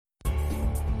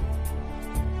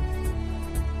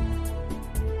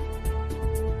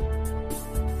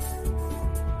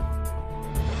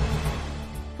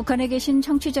북한에 계신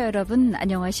청취자 여러분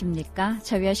안녕하십니까?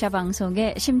 자유아시아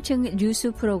방송의 심층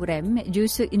뉴스 프로그램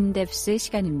뉴스 인덱스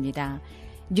시간입니다.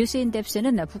 뉴스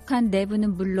인덱스는 북한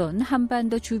내부는 물론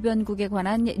한반도 주변국에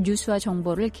관한 뉴스와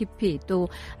정보를 깊이 또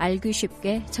알기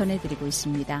쉽게 전해드리고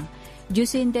있습니다.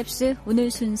 뉴스 인덱스 오늘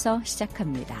순서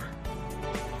시작합니다.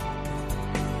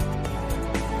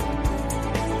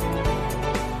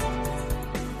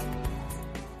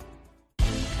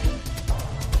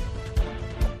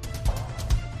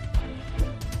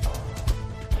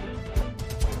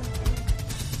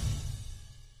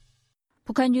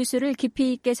 북한 뉴스를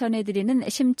깊이 있게 전해드리는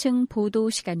심층 보도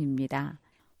시간입니다.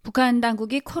 북한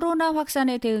당국이 코로나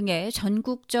확산에 대응해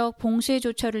전국적 봉쇄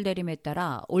조처를 내림에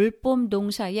따라 올봄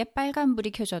농사에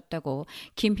빨간불이 켜졌다고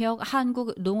김혁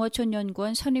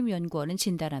한국농어촌연구원 선임연구원은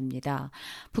진단합니다.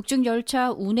 북중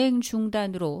열차 운행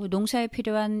중단으로 농사에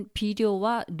필요한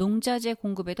비료와 농자재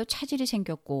공급에도 차질이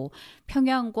생겼고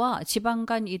평양과 지방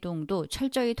간 이동도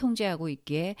철저히 통제하고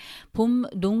있기에 봄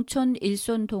농촌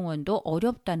일손 동원도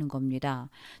어렵다는 겁니다.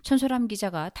 천소람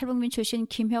기자가 탈북민 출신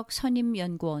김혁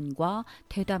선임연구원과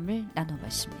대담을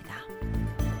나눠봤습니다.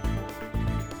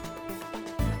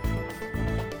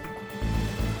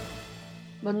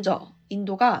 먼저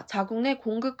인도가 자국 내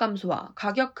공급 감소와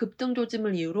가격 급등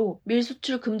조짐을 이유로 밀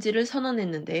수출 금지를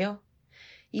선언했는데요.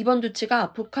 이번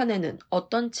조치가 북한에는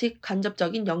어떤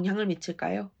직간접적인 영향을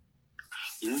미칠까요?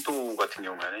 인도 같은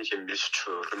경우에는 이제 밀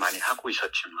수출을 많이 하고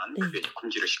있었지만 그게 이제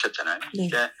금지를 시켰잖아요. 네.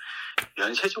 이게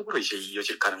연쇄적으로 이제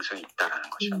이어질 가능성이 있다라는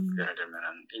거죠. 예를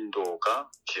들면은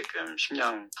인도가 지금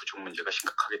식량 부족 문제가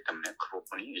심각하기 때문에 그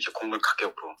부분이 이제 곡물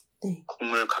가격으로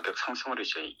곡물 가격 상승으로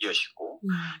이제 이어지고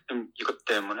이것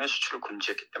때문에 수출을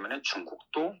금지했기 때문에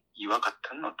중국도 이와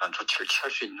같은 어떤 조치를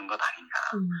취할 수 있는 것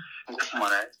아니냐.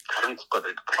 중국뿐만 아니라 다른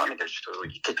국가들도 포함이 될 수도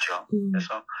있겠죠.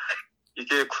 그래서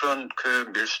이게 그런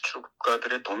그 밀수출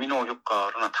국가들의 도미노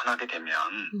효과로 나타나게 되면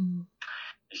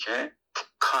이게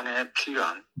북한에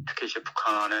필요한, 특히 이제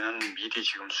북한에는 밀이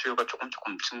지금 수요가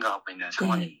조금 증가하고 있는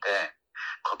상황인데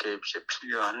거기에 이제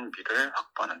필요한 밀을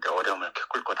확보하는데 어려움을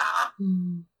겪을 거다.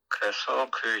 그래서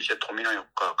그 이제 도미노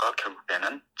효과가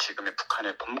결국에는 지금의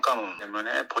북한의 봄 가뭄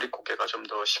때문에 보릿고개가 좀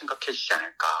더 심각해지지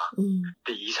않을까.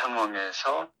 근데 이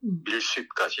상황에서 밀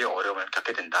수입까지 어려움을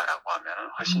겪게 된다라고 하면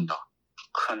훨씬 더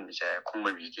큰 이제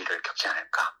곡물 위기를 겪지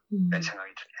않을까 이런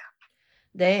생각이 드네요.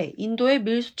 네, 인도의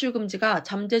밀 수출 금지가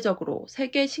잠재적으로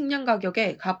세계 식량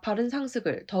가격의 가파른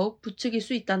상승을 더욱 부추길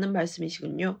수 있다는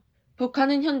말씀이시군요.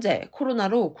 북한은 현재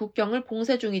코로나로 국경을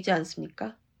봉쇄 중이지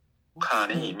않습니까?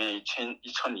 북한이 이미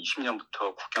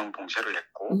 2020년부터 국경 봉쇄를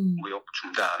했고 무역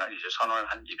중단을 이제 선언을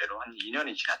한 이래로 한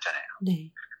 2년이 지났잖아요.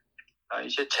 네.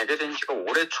 이제 재개된 지가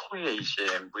올해 초에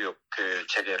이제 무역 그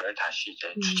재개를 다시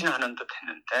이제 추진하는 듯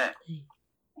했는데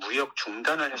무역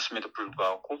중단을 했음에도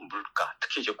불구하고 물가,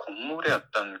 특히 이제 곡물의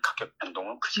어떤 가격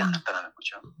변동은 크지 않았다는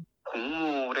거죠.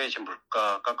 곡물의 이제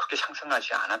물가가 크게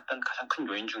상승하지 않았던 가장 큰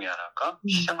요인 중에 하나가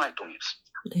시장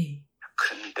활동이었습니다. 네.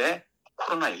 그런데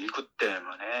코로나19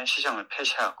 때문에 시장을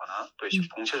폐쇄하거나 또 이제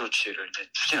봉쇄 조치를 이제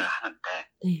추진을 하는데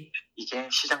이게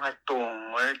시장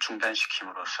활동을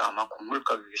중단시킴으로써 아마 곡물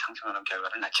가격이 상승하는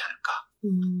결과를 낳지 않을까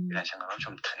이런 생각을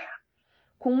좀 드네요.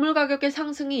 곡물 가격의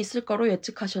상승이 있을 거로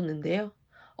예측하셨는데요.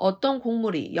 어떤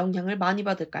곡물이 영향을 많이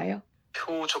받을까요?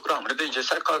 표적으로 아무래도 이제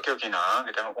쌀 가격이나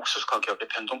그다음에 옥수수 가격의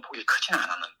변동폭이 크지는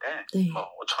않았는데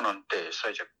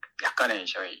 5,000원대에서 이제 약간의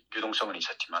이제 유동성은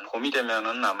있었지만 봄이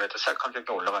되면은 아무래도 쌀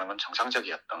가격이 올라가는 건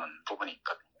정상적이었던 부분이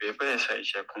있거든요. 외부에서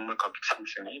이제 곡물 가격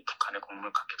상승이 북한의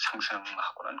곡물 가격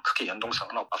상승하고는 크게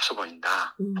연동성은 없어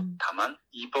보인다. 다만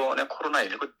이번에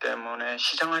코로나19 때문에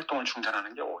시장 활동을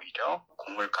중단하는 게 오히려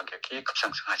곡물 가격이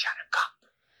급상승하지 않을까.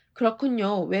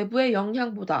 그렇군요. 외부의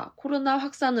영향보다 코로나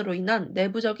확산으로 인한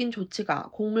내부적인 조치가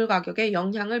곡물 가격에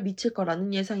영향을 미칠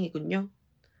거라는 예상이군요.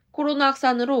 코로나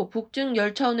확산으로 북중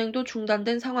열차 운행도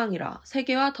중단된 상황이라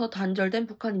세계와 더 단절된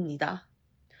북한입니다.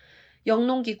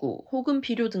 영농기구 혹은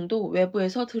비료 등도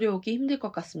외부에서 들여오기 힘들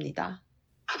것 같습니다.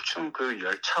 북중 그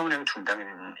열차 운행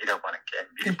중단이라고 하는 게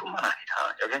밀뿐만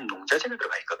아니라 여기엔 농자재가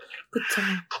들어가 있거든요. 그쵸.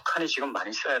 북한이 지금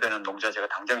많이 써야 되는 농자재가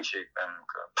당장 지금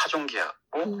그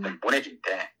파종기하고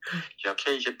모내기인데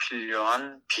여기에 이제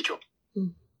필요한 비료,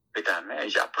 그 다음에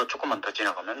이제 앞으로 조금만 더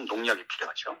지나가면 농약이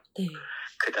필요하죠.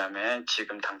 그 다음에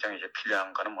지금 당장 이제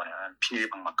필요한 거는 뭐냐면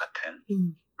비닐방막 같은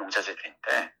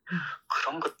농자재들인데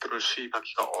그런 것들을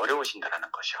수입하기가 어려워진다는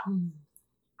거죠.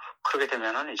 그렇게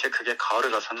되면은 이제 그게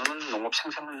가을에 가서는 농업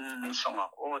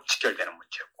생산성하고 직결되는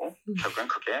문제고 결국엔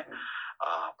그게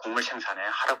곡물 생산의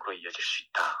하락으로 이어질 수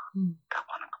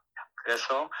있다라고 하는 겁니다.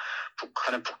 그래서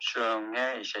북한의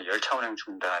북중의 이제 열차 운행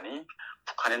중단이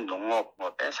북한의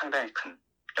농업에 상당히 큰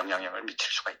영향력을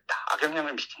미칠 수가 있다.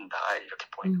 악영향을 미친다. 이렇게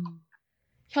보이는 겁니다.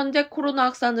 현재 코로나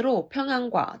확산으로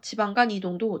평양과 지방 간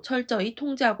이동도 철저히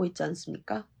통제하고 있지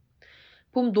않습니까?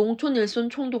 봄 농촌 일손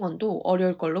총동원도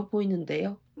어려울 걸로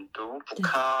보이는데요. 또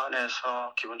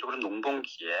북한에서 기본적으로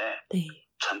농번기에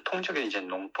전통적인 이제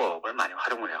농법을 많이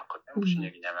활용을 해왔거든요. 무슨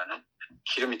얘기냐면은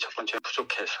기름이 첫 번째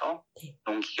부족해서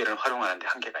농기계를 활용하는데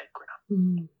한계가 있고요.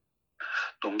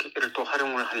 농기계를 또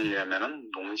활용을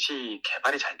하려면은 농지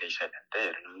개발이 잘 돼 있어야 되는데,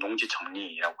 예를 들면 농지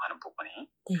정리라고 하는 부분이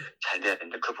잘 돼야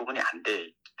되는데 그 부분이 안 돼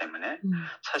있기 때문에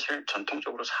사실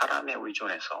전통적으로 사람에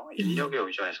의존해서 인력에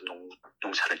의존해서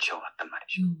농사를 지어왔단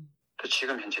말이죠. 또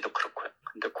지금 현재도 그렇고요.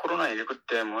 근데 코로나19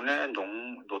 때문에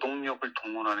노동력을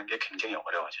동원하는 게 굉장히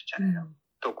어려워졌잖아요.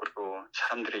 또 그리고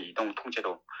사람들의 이동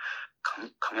통제도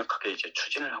강력하게 이제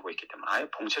추진을 하고 있기 때문에 아예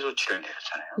봉쇄 조치를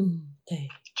내렸잖아요.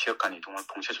 지역 간 이동을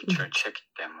봉쇄 조치를 취했기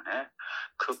때문에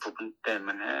그 부분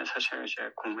때문에 사실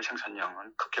이제 곡물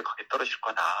생산량은 급격하게 떨어질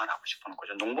거다라고 싶은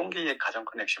거죠. 농번기의 가장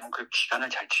큰 핵심은 그 기간을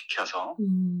잘 지켜서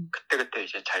그때그때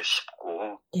이제 잘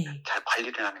씹고 잘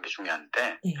관리를 하는 게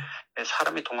중요한데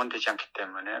사람이 동원되지 않기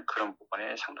때문에 그런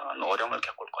부분에 상당한 어려움을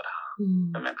겪을 거다.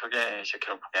 그러면 그게 이제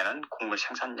결국에는 곡물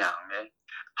생산량의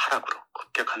하락으로,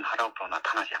 급격한 하락으로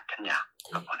나타나지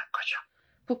않겠냐라고 하는 거죠.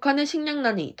 북한의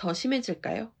식량난이 더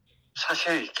심해질까요?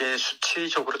 사실 이게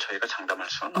수치적으로 저희가 장담할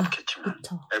수는 없겠지만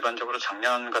일반적으로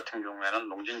작년 같은 경우에는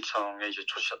농진청의 이제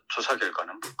조사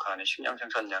결과는 북한의 식량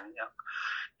생산량이 약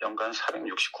연간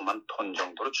 469만 톤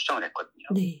정도로 추정을 했거든요.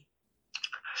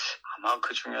 아마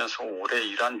그 중에서 올해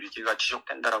이러한 위기가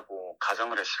지속된다라고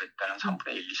가정을 했을 때는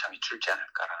 3분의 1 이상이 줄지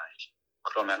않을까라는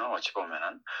그러면은 어찌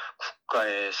보면은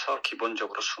국가에서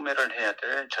기본적으로 수매를 해야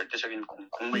될 절대적인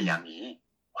곡물량이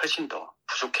훨씬 더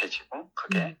부족해지고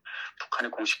그게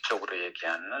북한이 공식적으로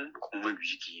얘기하는 곡물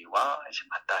위기와 이제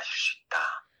맞닿아질 수 있다.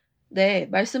 네,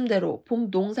 말씀대로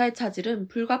봄 농사의 차질은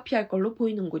불가피할 걸로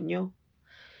보이는군요.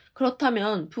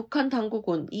 그렇다면 북한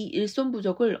당국은 이 일손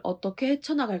부족을 어떻게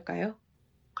헤쳐나갈까요?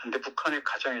 근데 북한이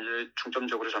가장 이제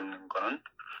중점적으로 잡는 거는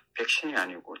백신이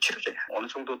아니고 치료제예요. 어느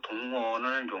정도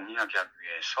동원을 용이하게 하기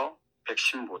위해서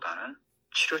백신보다는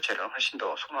치료제를 훨씬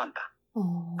더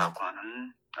선호한다라고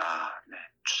하는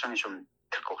추정이 좀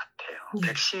될 것 같아요.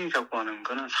 백신이라고 하는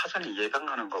거는 사전에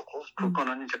예방하는 거고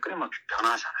그거는 이제 끊임없이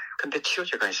변하잖아요. 근데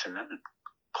치료제가 있으면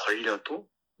걸려도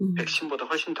백신보다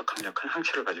훨씬 더 강력한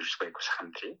항체를 가질 수가 있고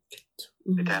사람들이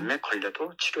그다음에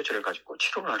걸려도 치료제를 가지고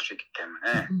치료를 할 수 있기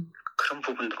때문에 그런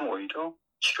부분들은 오히려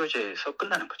치료제에서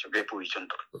끝나는 거죠. 외부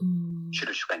의존도를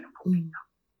줄일 수가 있는 부분이요.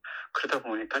 그러다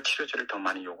보니까 치료제를 더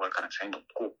많이 요구할 가능성이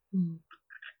높고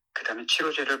그다음에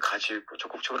치료제를 가지고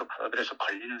적극적으로 받아들여서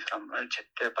걸리는 사람을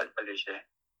제때 빨리빨리 이제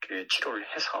그 치료를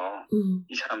해서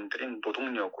이 사람들이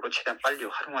노동력으로 최대한 빨리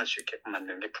활용할 수 있게끔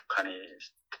만드는 게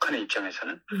북한의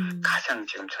입장에서는 가장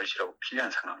지금 절실하고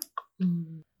필요한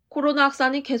상황이고. 코로나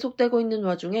확산이 계속되고 있는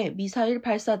와중에 미사일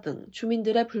발사 등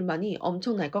주민들의 불만이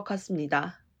엄청날 것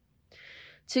같습니다.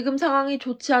 지금 상황이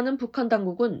좋지 않은 북한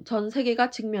당국은 전 세계가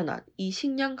직면한 이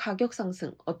식량 가격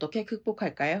상승 어떻게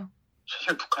극복할까요?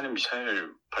 사실 북한의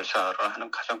미사일 발사를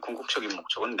하는 가장 궁극적인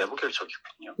목적은 내부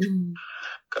결속이거든요.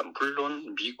 그러니까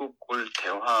물론 미국을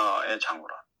대화의 장으로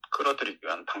끌어들이기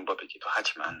위한 방법이기도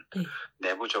하지만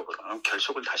내부적으로는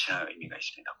결속을 다시는 의미가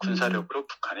있습니다. 군사력으로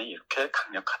북한이 이렇게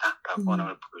강력하다라고 하는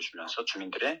걸 보여주면서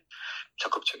주민들의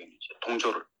적극적인 이제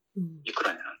동조를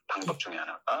이끌어내는 방법 중에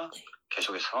하나가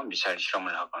계속해서 미사일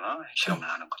실험을 하거나 핵실험을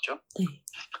하는 거죠.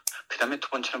 그 다음에 두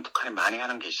번째는 북한이 많이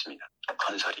하는 게 있습니다.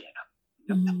 건설이에요.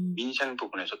 민생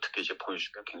부분에서 특히 이제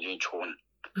보여주기가 굉장히 좋은.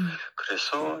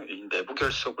 그래서 이 내부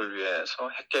결속을 위해서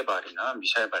핵 개발이나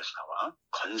미사일 발사와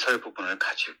건설 부분을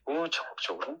가지고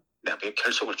적극적으로 내부의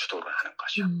결속을 주도를 하는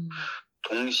거죠.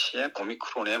 동시에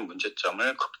오미크론의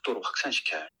문제점을 극도로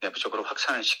확산시켜야 내부적으로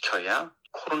확산을 시켜야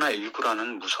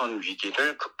코로나19라는 무서운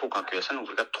위기를 극복하기 위해서는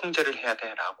우리가 통제를 해야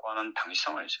돼라고 하는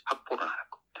당위성을 확보를 하는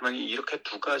거. 이렇게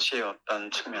두 가지의 어떤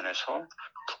측면에서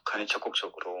북한이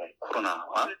적극적으로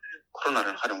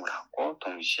코로나를 활용을 하고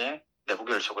동시에 내부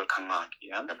결속을 강화하기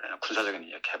위한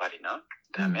군사적인 개발이나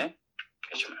그다음에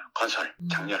건설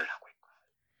장려를 하고 있고.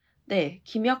 네,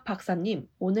 김혁 박사님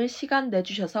오늘 시간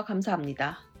내주셔서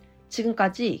감사합니다.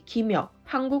 지금까지 김혁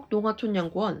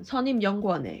한국농어촌연구원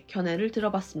선임연구원의 견해를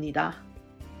들어봤습니다.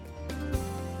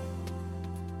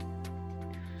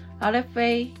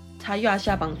 RFA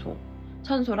자유아시아 방송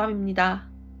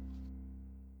천소람입니다.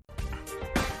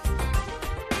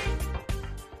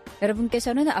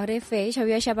 여러분께서는 RFA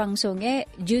자유아시아 방송의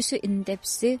뉴스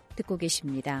인덱스 듣고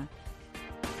계십니다.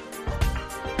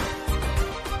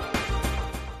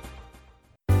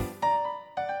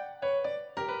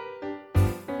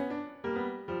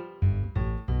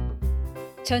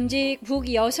 전직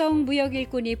북여성 무역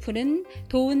일꾼이 푸는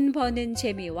돈 버는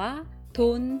재미와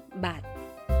돈 맛.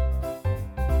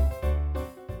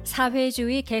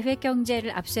 사회주의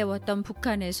계획경제를 앞세웠던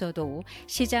북한에서도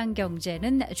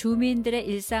시장경제는 주민들의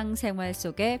일상생활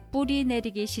속에 뿌리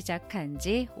내리기 시작한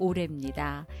지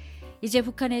오래입니다. 이제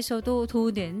북한에서도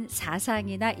돈은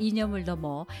사상이나 이념을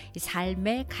넘어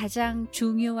삶의 가장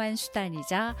중요한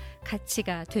수단이자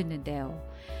가치가 됐는데요.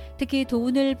 특히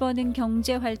돈을 버는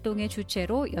경제활동의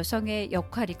주체로 여성의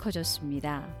역할이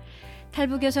커졌습니다.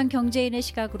 탈북여성 경제인의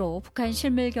시각으로 북한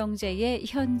실물 경제의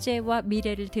현재와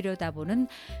미래를 들여다보는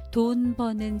돈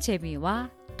버는 재미와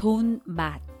돈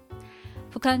맛.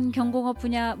 북한 경공업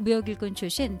분야 무역일꾼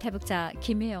출신 탈북자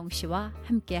김혜영 씨와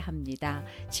함께합니다.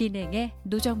 진행의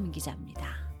노정민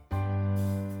기자입니다.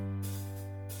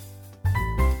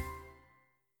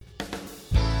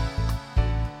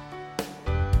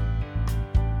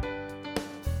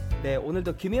 네,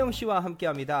 오늘도 김혜영 씨와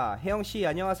함께합니다. 혜영 씨,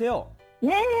 안녕하세요.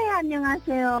 네,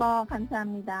 안녕하세요.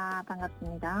 감사합니다.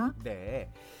 반갑습니다.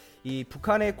 네, 이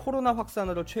북한의 코로나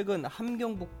확산으로 최근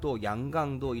함경북도,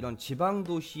 양강도 이런 지방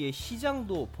도시의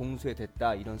시장도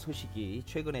봉쇄됐다 이런 소식이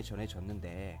최근에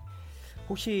전해졌는데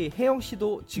혹시 혜영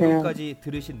씨도 지금까지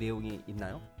들으신 내용이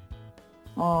있나요?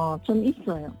 좀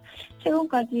있어요.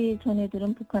 최근까지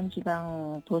전해들은 북한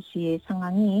지방 도시의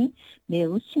상황이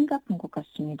매우 심각한 것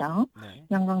같습니다. 네.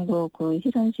 양강도 그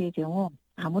희산시의 경우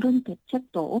아무런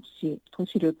대책도 없이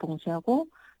도시를 봉쇄하고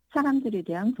사람들에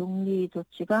대한 격리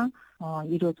조치가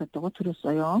이루어졌다고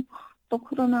들었어요. 또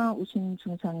코로나 우신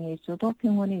증상이 있어도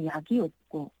병원에 약이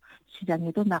없고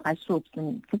시장에도 나갈 수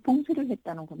없으니 그 봉쇄를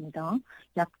했다는 겁니다.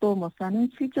 약도 못 사는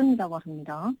실정이라고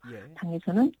합니다. 예.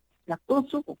 당에서는 약도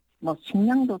주고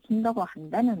식량도 준다고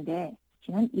한다는데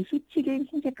지난 27일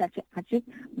현재까지 아직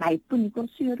말뿐이고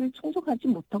수요를 충족하지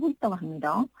못하고 있다고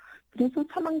합니다. 그래서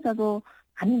사망자도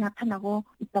많이 나타나고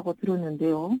있다고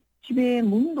들었는데요. 집에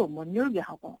문도 못 열게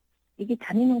하고 이게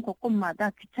다니는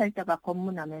곳곳마다 기차일자가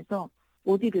검문하면서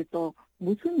어디를 또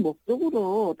무슨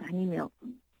목적으로 다니며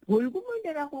월급을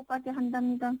내라고까지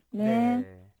한답니다.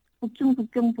 네. 북중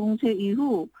국경 봉쇄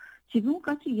이후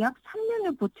지금까지 약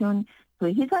 3년을 버텨온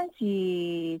그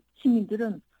해산시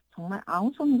시민들은 정말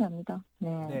아우성이랍니다.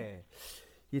 네. 네.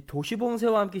 이 도시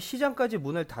봉쇄와 함께 시장까지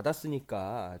문을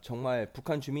닫았으니까 정말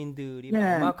북한 주민들이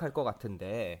막막할 것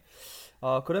같은데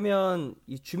그러면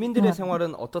이 주민들의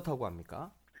생활은 어떻다고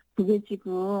합니까? 그게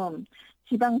지금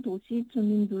지방 도시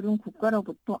주민들은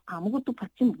국가로부터 아무것도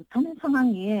받지 못하는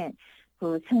상황에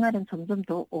그 생활은 점점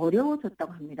더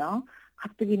어려워졌다고 합니다.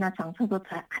 가뜩이나 장사도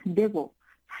잘 안 되고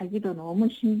살기도 너무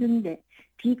힘든데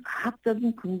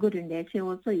비과학적인 근거를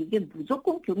내세워서 이게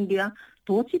무조건 격리와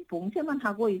도시 봉쇄만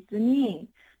하고 있으니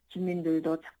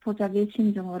주민들도 자포자기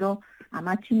심정으로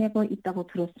아마 지내고 있다고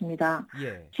들었습니다.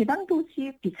 예.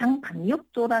 지방도시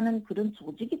비상방역조라는 그런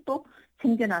조직이 또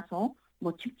생겨나서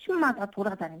집집마다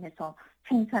돌아다니면서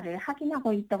행사를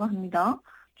확인하고 있다고 합니다.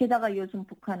 게다가 요즘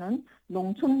북한은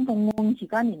농촌 동원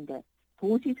기간인데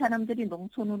도시 사람들이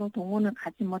농촌으로 동원을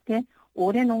가지 못해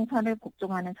올해 농사를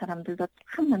걱정하는 사람들도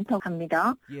참 많다고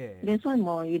합니다. 예. 그래서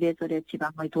이래저래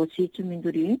지방의 도시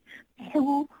주민들이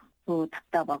매우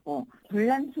답답하고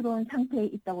혼란스러운 상태에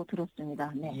있다고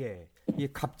들었습니다. 네. 예.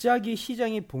 갑자기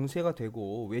시장이 봉쇄가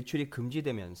되고 외출이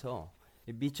금지되면서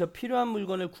미처 필요한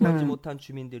물건을 구하지 못한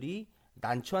주민들이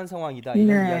난처한 상황이다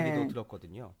이런 이야기도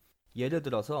들었거든요. 예를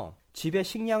들어서 집에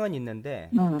식량은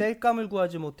있는데 땔감을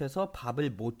구하지 못해서 밥을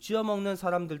못 지어 먹는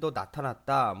사람들도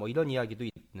나타났다 이런 이야기도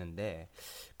있는데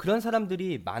그런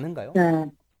사람들이 많은가요?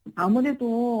 네,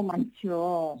 아무래도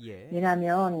많죠. 예.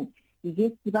 왜냐하면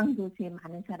이게 지방도시에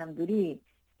많은 사람들이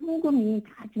현금이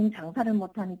다 지금 장사를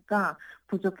못하니까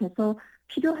부족해서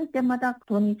필요할 때마다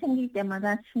돈이 생길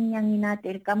때마다 식량이나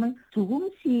땔감을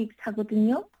조금씩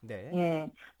사거든요. 네.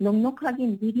 예,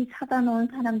 넉넉하게 미리 사다 놓은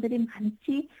사람들이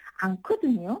많지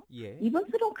않거든요. 예.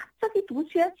 이번처럼 갑자기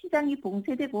도시와 시장이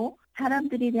봉쇄되고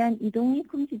사람들에 대한 이동이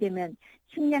금지되면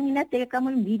식량이나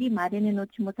땔감을 미리 마련해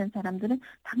놓지 못한 사람들은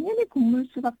당연히 굶을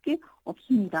수밖에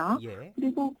없습니다. 예.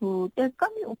 그리고 그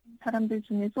땔감이 없는 사람들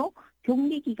중에서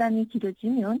격리 기간이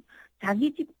길어지면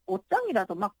자기 집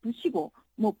옷장이라도 막 부시고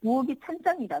부엌의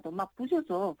찬장이라도 막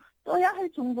부셔서 써야 할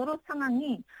정도로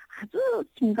상황이 아주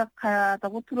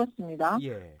심각하다고 들었습니다.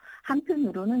 예.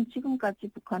 한편으로는 지금까지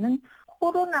북한은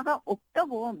코로나가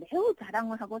없다고 매우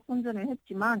자랑을 하고 선전을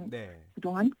했지만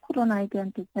그동안 코로나에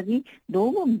대한 대책이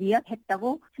너무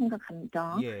미약했다고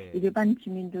생각합니다. 예. 일반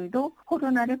주민들도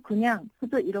코로나를 그냥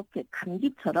그저 이렇게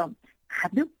감기처럼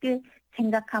가볍게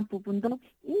생각한 부분도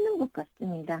있는 것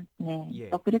같습니다. 네,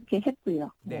 또 그렇게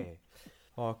했고요. 네.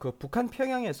 그 북한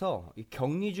평양에서 이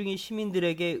격리 중인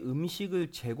시민들에게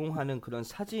음식을 제공하는 그런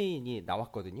사진이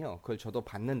나왔거든요. 그걸 저도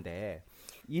봤는데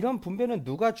이런 분배는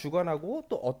누가 주관하고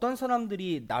또 어떤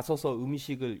사람들이 나서서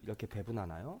음식을 이렇게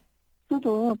배분하나요?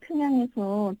 저도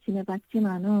평양에서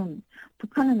지내봤지만은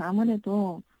북한은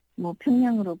아무래도 뭐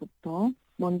평양으로부터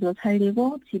먼저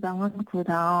살리고 지방은 그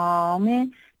다음에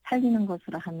살리는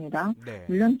것으로 합니다. 네.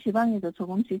 물론 지방에도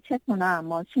조금씩 채소나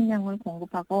뭐 식량을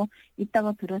공급하고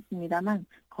있다고 들었습니다만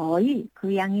거의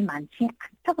그 양이 많지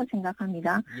않다고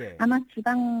생각합니다. 예. 아마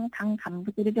지방 당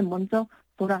간부들에게 먼저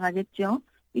돌아가겠죠.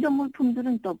 이런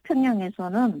물품들은 또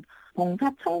평양에서는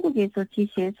봉사청국에서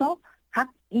지시해서 각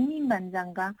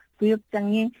인민반장과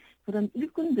구역장의 그런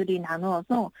일꾼들이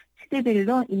나누어서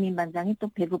시대별로 인민반장이 또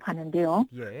배급하는데요.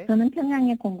 예. 저는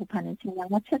평양에 공급하는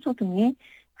식량과 채소 등의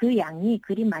그 양이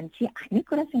그리 많지 않을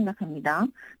거라 생각합니다.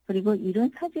 그리고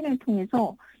이런 사진을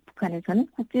통해서 북한에서는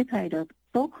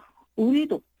국제사회로도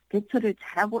우리도 대처를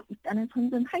잘하고 있다는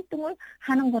선전 활동을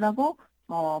하는 거라고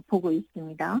보고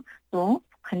있습니다. 또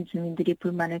북한 주민들이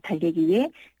불만을 달래기 위해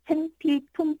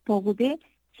생필품 보급에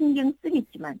신경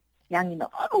쓰겠지만 양이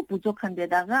너무 부족한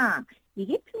데다가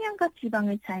이게 평양과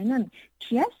지방의 차이는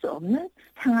피할 수 없는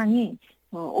상황이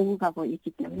오고 가고 있기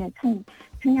때문에 참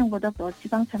평양보다 더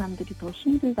지방 사람들이 더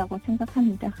힘들다고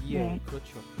생각합니다. 예, 네.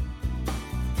 그렇죠.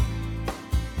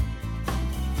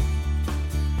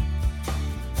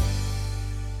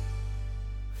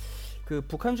 그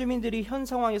북한 주민들이 현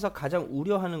상황에서 가장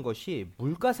우려하는 것이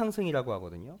물가 상승이라고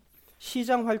하거든요.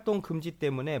 시장 활동 금지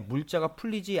때문에 물자가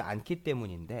풀리지 않기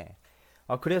때문인데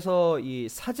그래서 이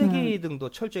사재기 등도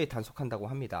철저히 단속한다고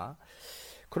합니다.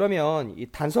 그러면 이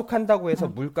단속한다고 해서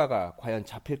물가가 과연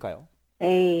잡힐까요?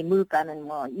 에이, 물가는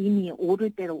뭐 이미 오를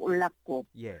대로 올랐고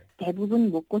예.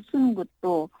 대부분 먹고 쓰는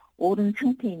것도 오른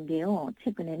상태인데요.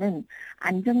 최근에는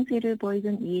안정세를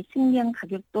보이던 이 식량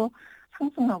가격도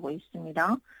상승하고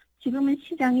있습니다. 지금은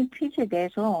시장이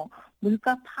폐쇄돼서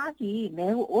물가 파악이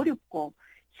매우 어렵고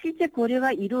실제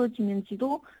거래가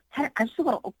이루어지는지도 잘 알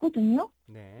수가 없거든요.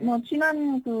 네.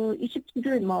 지난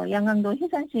 27일 양강도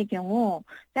해산시의 경우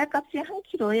쌀값이 한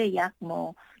킬로에 약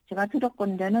제가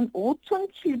들었건데는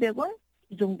 5,700원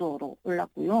이 정도로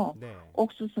올랐고요. 네.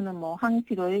 옥수수는 한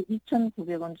킬로에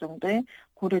 2,900원 정도에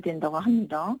고려된다고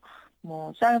합니다.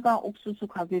 쌀과 옥수수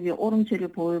가격이 오름세를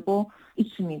보이고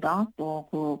있습니다.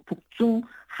 또 북중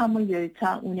화물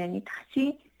열차 운행이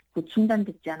다시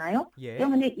중단됐잖아요. 예.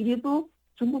 때문에 일부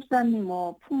중국산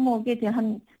품목에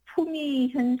대한 품위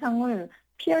현상을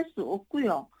피할 수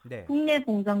없고요. 네. 국내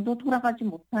공장도 돌아가지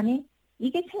못하니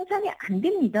이게 생산이 안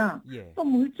됩니다. 예. 또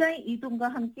물자의 이동과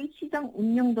함께 시장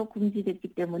운영도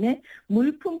금지됐기 때문에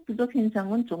물품 부족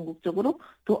현상은 전국적으로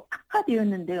더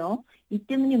악화되었는데요. 이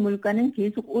때문에 물가는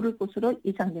계속 오를 것으로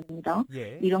예상됩니다.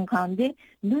 예. 이런 가운데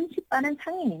눈치 빠른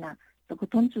상인이나 또 그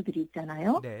돈주들이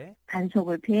있잖아요. 네.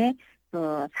 단속을 피해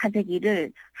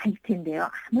사재기를 할 텐데요.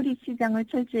 아무리 시장을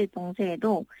철저히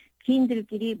봉쇄해도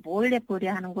기인들끼리 몰래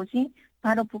거래하는 것이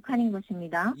바로 북한인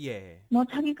것입니다. 예.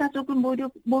 자기 가족을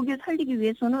먹여 살리기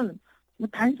위해서는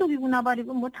단속이구나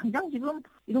버리고 당장 지금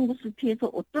이런 것을 피해서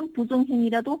어떤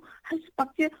부정행위라도 할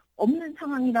수밖에 없는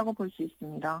상황이라고 볼 수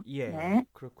있습니다. 예. 네.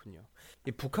 그렇군요.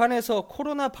 이 북한에서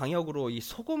코로나 방역으로 이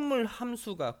소금물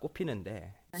함수가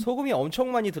꼽히는데 소금이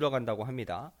엄청 많이 들어간다고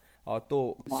합니다.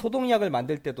 또 소독약을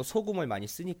만들 때도 소금을 많이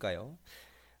쓰니까요.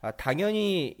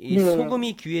 당연히 이 네.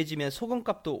 소금이 귀해지면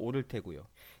소금값도 오를 테고요.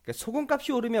 그러니까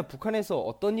소금값이 오르면 북한에서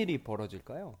어떤 일이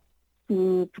벌어질까요?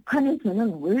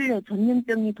 북한에서는 원래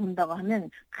전염병이 돈다고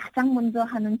하면 가장 먼저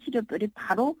하는 치료법이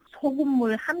바로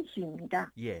소금물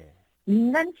함수입니다. 예.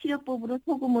 민간 치료법으로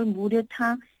소금을 물에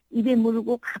타 입에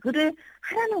물고 가글을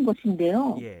하라는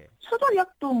것인데요. 예.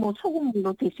 소독약도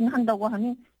소금물로 대신한다고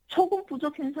하니 소금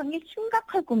부족 현상이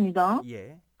심각할 겁니다.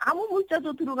 예. 아무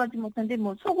물자도 들어가지 못한데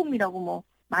소금이라고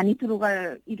많이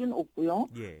들어갈 일은 없고요.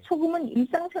 예. 소금은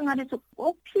일상생활에서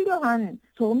꼭 필요한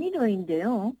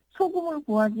조미료인데요. 소금을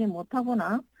구하지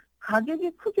못하거나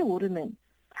가격이 크게 오르면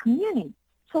당연히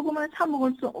소금을 사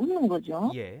먹을 수 없는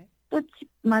거죠. 예. 또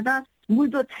집마다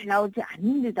물도 잘 나오지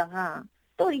않는 데다가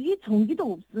또 이게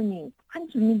전기도 없으니 북한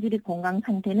주민들의 건강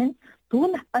상태는 더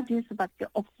나빠질 수밖에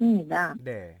없습니다.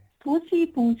 네.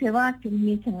 도시 봉쇄와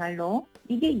격리 생활로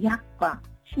이게 약과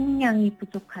식량이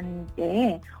부족한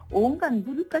때에 온갖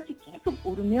물가지 계속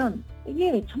오르면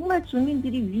이게 정말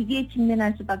주민들이 위기에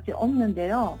직면할 수밖에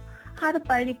없는데요.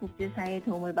 하루빨리 국제사회의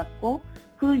도움을 받고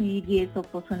그 위기에서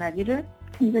벗어나기를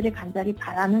간절히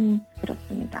바라는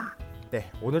그렇습니다. 네,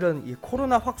 오늘은 이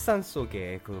코로나 확산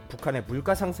속에 북한의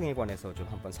물가 상승에 관해서 좀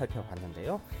한번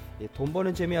살펴봤는데요. 돈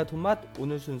버는 재미와 돈맛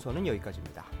오늘 순서는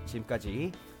여기까지입니다.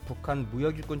 지금까지 북한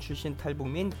무역일꾼 출신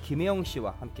탈북민 김혜영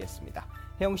씨와 함께했습니다.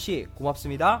 혜영 씨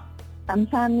고맙습니다.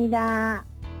 감사합니다.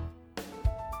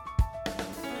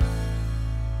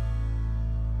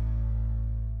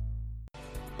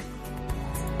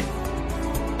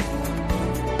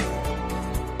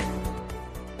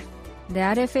 네,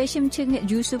 RFA 심층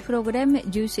뉴스 프로그램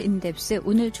뉴스 인덱스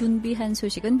오늘 준비한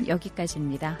소식은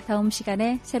여기까지입니다. 다음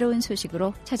시간에 새로운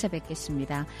소식으로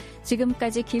찾아뵙겠습니다.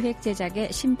 지금까지 기획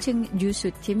제작의 심층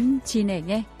뉴스팀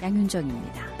진행의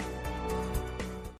양윤정입니다.